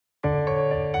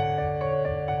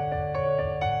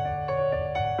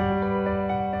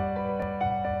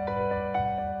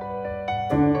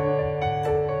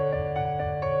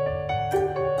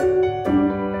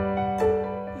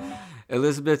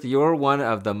Elizabeth, you're one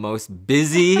of the most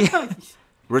busy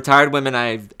retired women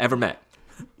I've ever met.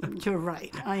 You're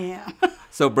right, I am.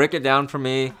 So break it down for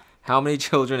me. How many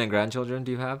children and grandchildren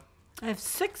do you have? I have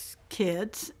 6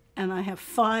 kids, and I have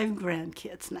 5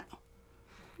 grandkids now.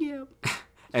 Yep.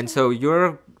 And so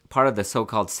you're part of the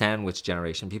so-called sandwich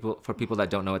generation. For people that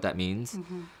don't know what that means.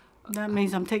 Mm-hmm. That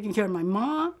means I'm taking care of my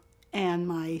mom and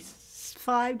my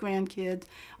 5 grandkids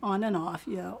on and off,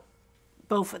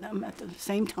 both of them at the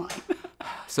same time.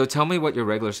 So tell me what your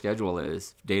regular schedule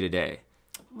is day to day.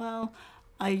 Well,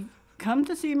 I come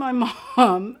to see my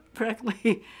mom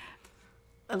practically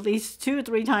at least 2 or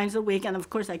 3 times a week, and of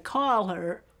course I call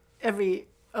her every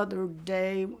other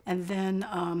day. And then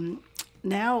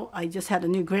now I just had a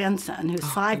new grandson who's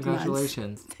 5 months.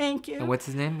 Congratulations. Thank you. And what's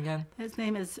his name again? His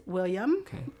name is William.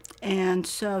 Okay. And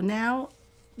so now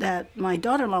that my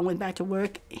daughter-in-law went back to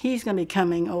work, he's going to be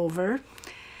coming over.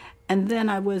 And then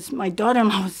my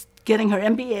daughter-in-law was getting her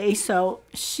MBA, so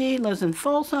she lives in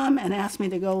Folsom and asked me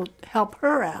to go help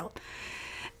her out.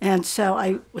 And so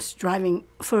I was driving,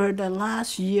 for the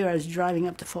last year, I was driving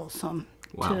up to Folsom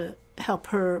to help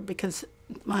her because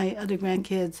my other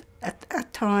grandkids at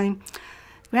that time,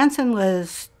 grandson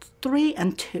was 3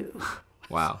 and 2.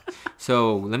 Wow.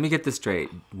 So let me get this straight.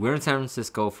 We're in San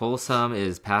Francisco. Folsom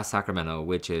is past Sacramento,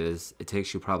 which is, it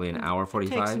takes you probably an hour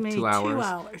 45, It takes me 2 hours, 2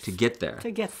 hours to get there.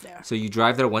 To get there. So you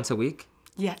drive there once a week?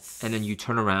 Yes. And then you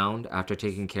turn around after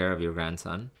taking care of your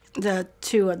grandson? The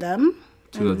 2 of them.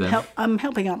 2 of them? I'm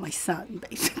helping out my son,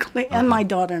 basically, and my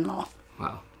daughter-in-law.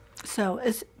 Wow. So,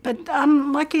 but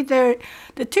I'm lucky the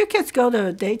 2 kids go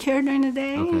to daycare during the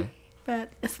day. Okay.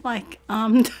 But it's like,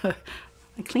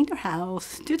 I clean their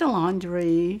house, do the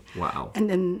laundry. Wow. And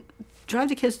then drive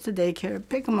the kids to daycare,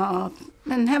 pick them up,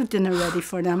 and have dinner ready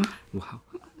for them. Wow.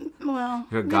 Well,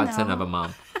 You're a godsend of a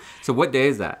mom. So what day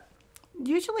is that?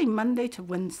 Usually Monday to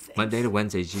Wednesday. Monday to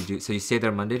Wednesdays you do. So you stay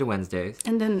there Monday to Wednesdays.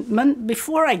 And then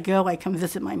before I go, I come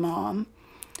visit my mom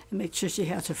and make sure she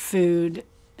has her food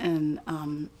and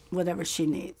whatever she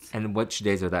needs. And which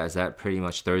days are that? Is that pretty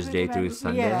much Thursday through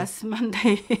Sunday? Yes,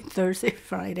 Monday, Thursday,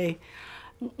 Friday.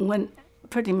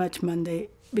 Pretty much Monday,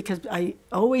 because I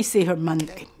always see her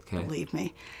Monday, believe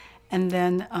me. And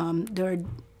then there are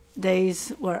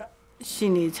days where she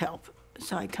needs help,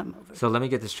 so I come over. So let me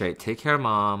get this straight. Take care of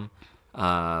mom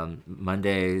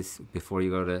Mondays before you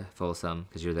go to Folsom,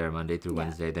 because you're there Monday through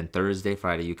Wednesday. Then Thursday,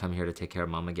 Friday, you come here to take care of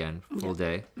mom again, full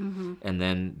day. Mm-hmm. And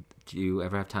then do you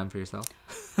ever have time for yourself?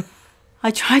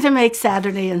 I try to make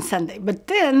Saturday and Sunday. But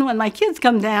then when my kids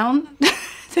come down,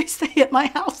 they stay at my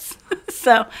house.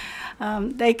 So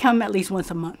they come at least once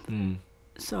a month. Mm.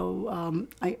 So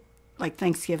I like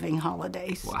Thanksgiving,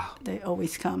 holidays. Wow. They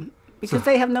always come because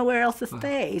they have nowhere else to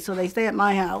stay. So they stay at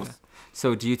my house. Yeah.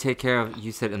 So do you take care of,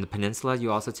 you said in the peninsula,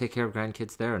 you also take care of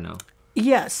grandkids there or no?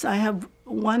 Yes, I have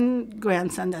one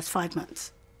grandson that's 5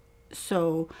 months.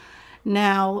 So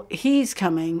now he's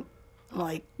coming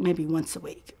like maybe once a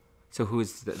week. So who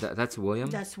is that's William?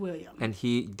 That's William. And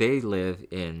they live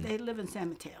in? They live in San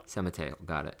Mateo. San Mateo,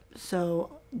 got it.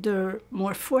 So they're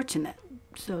more fortunate.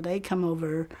 So they come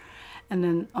over, and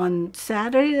then on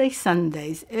Saturday,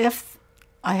 Sundays, if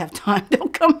I have time, they'll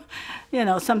come.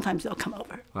 Sometimes they'll come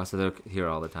over. Wow, so they're here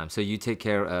all the time. So you take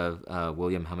care of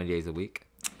William how many days a week?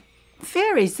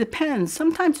 Varies, depends.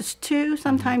 Sometimes it's 2,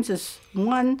 sometimes it's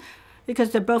 1,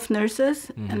 because they're both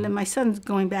nurses, and then my son's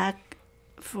going back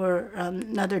for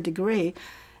another degree,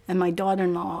 and my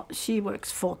daughter-in-law, she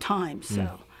works full-time,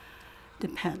 so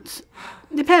depends.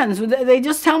 They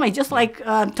just tell me, just like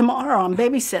tomorrow I'm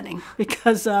babysitting,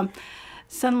 because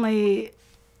suddenly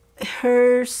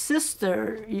her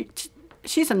sister,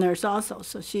 she's a nurse also,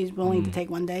 so she's willing to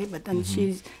take one day, but then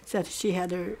she said she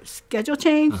had her schedule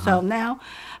changed, so now,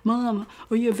 Mom,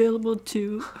 are you available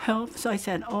to help? So I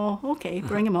said, oh, okay,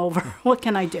 bring him over. What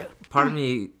can I do? Part of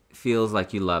me feels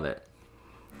like you love it.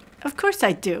 Of course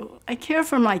I do. I care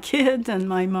for my kids and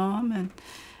my mom, and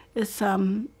it's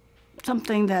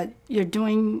something that you're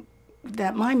doing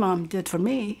that my mom did for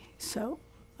me. So.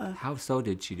 How so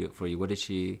did she do it for you? What did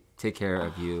she take care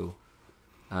of you?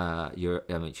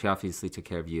 She obviously took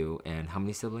care of you. And how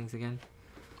many siblings again?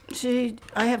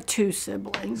 I have 2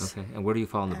 siblings. Okay. And where do you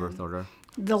fall in the birth order?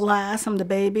 The last, I'm the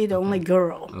baby, the only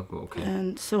girl. Oh, okay.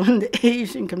 And so in the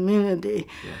Asian community.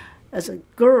 Yeah. As a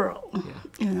girl,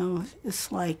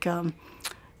 it's like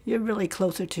you're really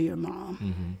closer to your mom.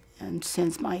 Mm-hmm. And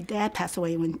since my dad passed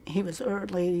away when he was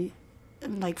early,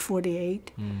 like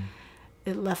 48,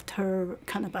 it left her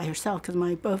kind of by herself because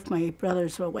both my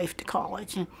brothers were away to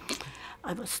college, and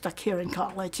I was stuck here in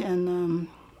college. And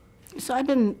so I've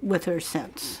been with her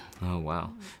since. Oh,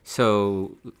 wow.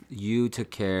 So you took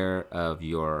care of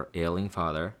your ailing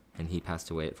father, and he passed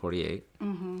away at 48.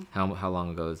 Mm-hmm. How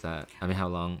long ago is that? I mean, how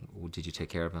long did you take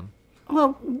care of him?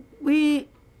 Well, we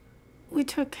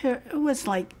took care. It was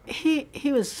like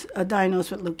he was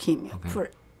diagnosed with leukemia for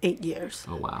 8 years.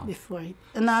 Oh, wow.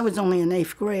 And I was only in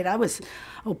 8th grade. I was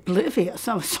oblivious.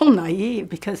 I was so naive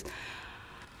because.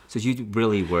 So you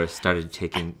really started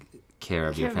taking care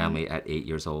of your family at 8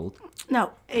 years old?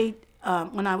 No,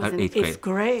 when I was in 8th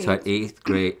grade. So in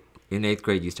 8th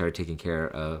grade, you started taking care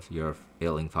of your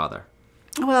ailing father.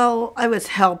 Well, I was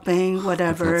helping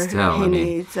whatever he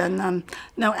needs. And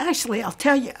no, actually, I'll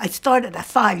tell you, I started at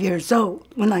 5 years old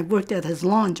when I worked at his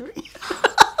laundry.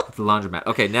 The laundromat.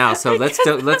 Okay, now, so let's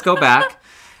go back.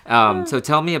 So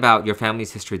tell me about your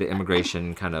family's history, the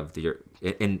immigration, kind of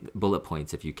in bullet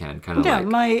points, if you can.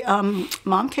 My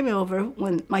mom came over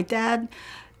when my dad,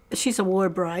 she's a war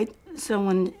bride. So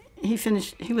when he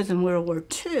finished, he was in World War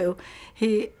II.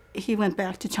 He went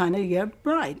back to China to get a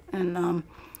bride. And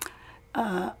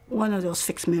one of those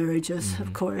fixed marriages,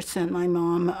 of course. And my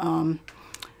mom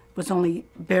was only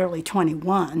barely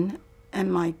 21,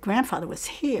 and my grandfather was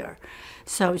here.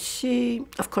 So she,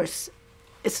 of course,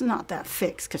 it's not that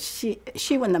fixed because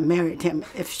she wouldn't have married him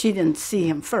if she didn't see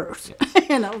him first.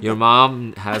 Your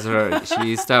mom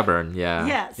she's stubborn. Yeah.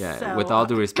 Yes. Yeah. So, with all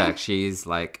due respect, she's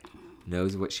like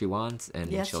knows what she wants,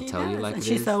 and yes, she'll tell you like and it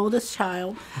she's is. the oldest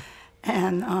child,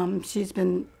 and she's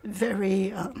been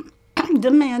very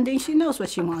demanding. She knows what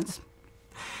she wants.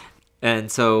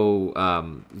 And so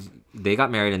they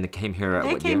got married and they came here at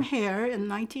what year? They came here in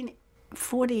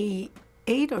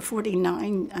 1948 or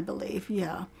 49, I believe,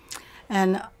 yeah.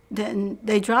 And then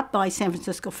they dropped by San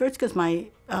Francisco first because my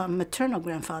maternal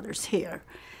grandfather's here.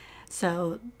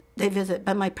 So they visit.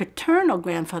 But my paternal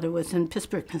grandfather was in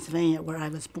Pittsburgh, Pennsylvania, where I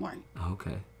was born.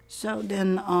 Okay. So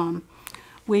then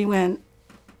we went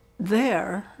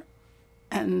there,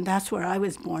 and that's where I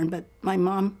was born. But my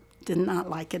mom did not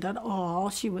like it at all.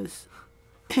 She was,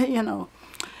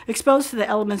 exposed to the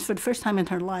elements for the first time in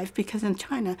her life because in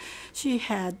China she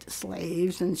had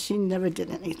slaves and she never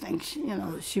did anything.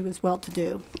 She was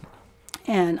well-to-do.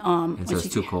 And so it's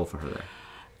too cold for her there.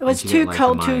 It was too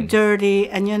cold, too dirty,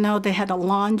 and they had a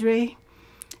laundry,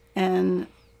 and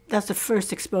that's the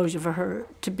first exposure for her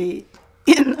to be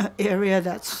in an area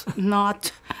that's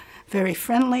not very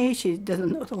friendly. She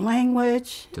doesn't know the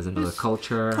language. Doesn't know the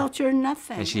culture. Culture,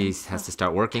 nothing. And she has to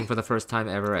start working for the first time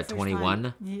ever at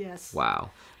 21? Yes. Wow.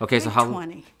 Okay, so how...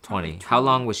 20. 20. How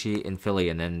long was she in Philly?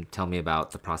 And then tell me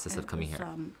about the process of coming here.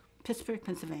 Pittsburgh,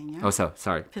 Pennsylvania. Oh,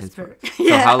 sorry. Pittsburgh.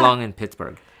 So how long in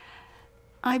Pittsburgh?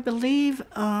 I believe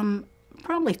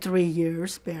probably 3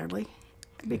 years, barely.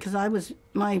 Because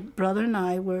my brother and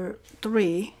I were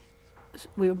 3.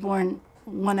 We were born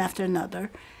one after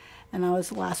another. And I was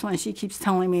the last one. She keeps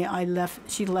telling me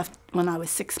she left when I was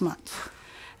 6 months.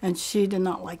 And she did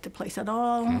not like the place at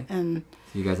all. Okay. And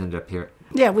so you guys ended up here?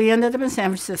 Yeah, we ended up in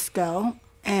San Francisco.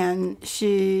 And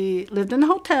she lived in a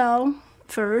hotel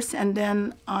first. And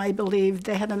then I believe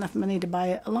they had enough money to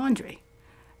buy a laundry.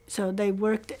 So they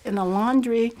worked in a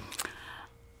laundry.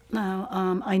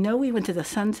 Now, I know we went to the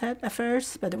Sunset at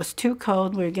first, but it was too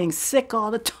cold. We were getting sick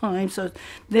all the time. So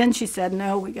then she said,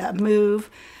 no, we got to move.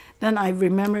 Then I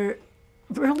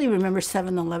really remember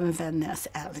 711 Van Ness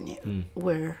Avenue,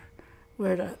 where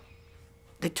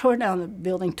they tore down the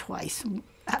building twice.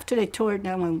 After they tore it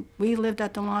down, when we lived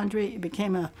at the laundry, it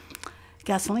became a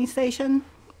gasoline station.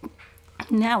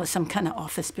 Now it's some kind of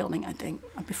office building, I think.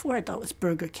 Before I thought it was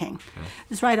Burger King. Okay.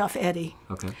 It's right off Eddy.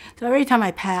 Okay. So every time I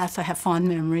pass, I have fond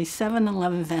memories.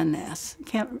 711 Van Ness.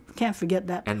 Can't forget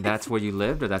that. And that's where you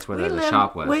lived, or that's where the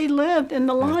shop was? We lived in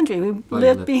the laundry. We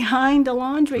lived behind the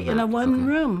laundry in a one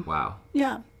room. Wow.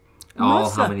 Yeah.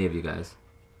 How many of you guys?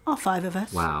 All 5 of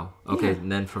us. Wow. Okay, Yeah.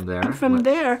 and then from there?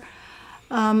 There,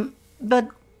 but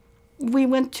we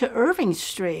went to Irving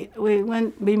Street. We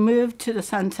moved to the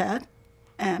Sunset.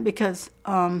 Because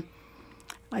I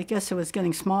guess it was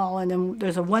getting small, and then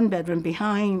there's a 1-bedroom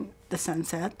behind the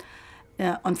Sunset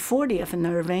on 40th in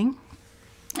Irving,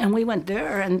 and we went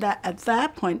there. And at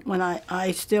that point, when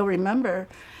I still remember,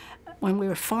 when we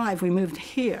were 5, we moved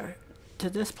here to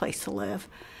this place to live.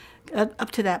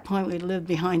 Up to that point, we lived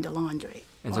behind the laundry.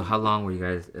 And so how long were you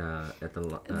guys at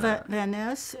the... Van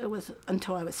Ness, it was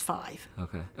until I was 5.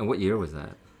 Okay. And what year was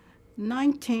that?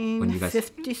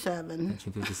 1957.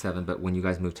 1957, but when you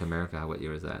guys moved to America, what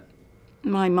year was that?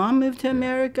 My mom moved to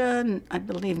America, I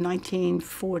believe,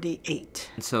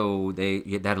 1948. So they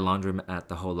had a laundromat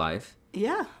the whole life?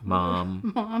 Yeah.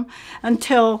 Mom.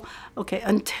 Until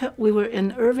we were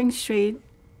in Irving Street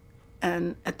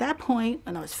And at that point,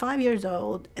 when I was 5 years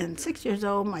old and 6 years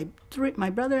old, my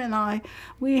brother and I,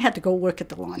 we had to go work at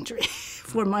the laundry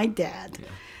for my dad. Yeah.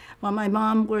 While my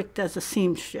mom worked as a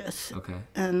seamstress. Okay.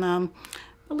 And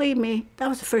believe me, that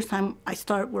was the first time I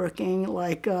started working,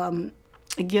 like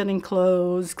getting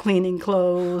clothes, cleaning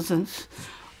clothes, and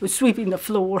was sweeping the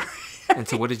floor. And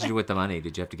so what did you do with the money?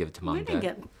 Did you have to give it to mom and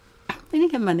dad? We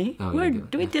didn't get money. Oh,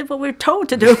 We did what we were told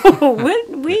to do.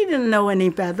 we didn't know any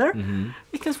better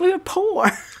because we were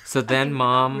poor. So then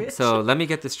mom, so let me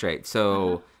get this straight.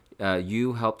 So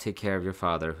you helped take care of your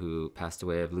father who passed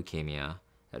away of leukemia.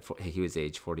 He was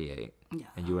age 48,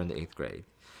 and you were in the 8th grade.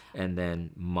 And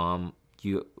then mom,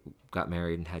 you got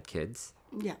married and had kids.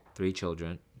 Yeah. 3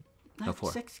 children. No,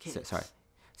 4. 6 kids. Sorry.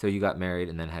 So you got married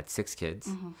and then had 6 kids.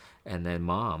 And then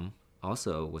mom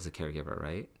also was a caregiver,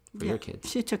 right? For your kids.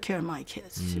 She took care of my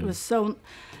kids. It was so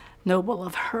noble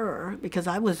of her because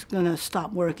I was going to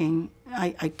stop working.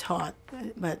 I taught,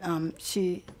 but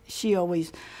she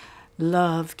always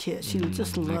loved kids. She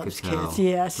just loves kids.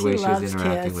 Yeah, she loves kids. The way she was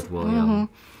interacting with William.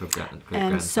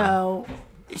 And so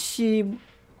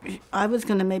I was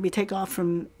going to maybe take off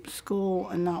from school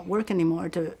and not work anymore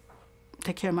to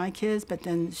take care of my kids, but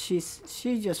then she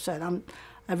just said,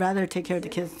 I'd rather take care of the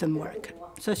kids than work.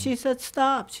 So she said,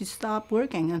 stop. She stopped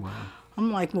working. And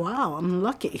I'm like, wow, I'm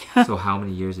lucky. So how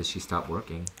many years did she stop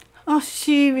working? Oh,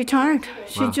 she retired.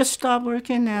 She just stopped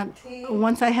working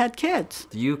once I had kids.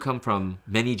 You come from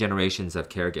many generations of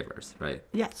caregivers, right?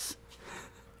 Yes.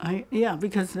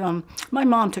 Because my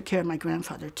mom took care of my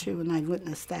grandfather, too, and I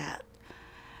witnessed that.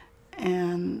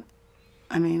 And,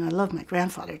 I mean, I love my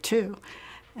grandfather, too.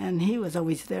 And he was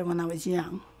always there when I was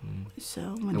young. So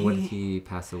when did he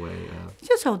pass away?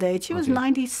 Just old age. He was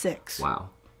 96. Wow.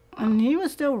 And he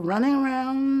was still running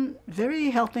around, very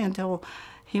healthy until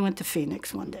he went to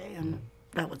Phoenix one day, and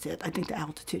that was it. I think the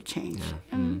altitude changed.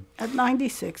 And at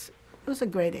 96, it was a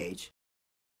great age.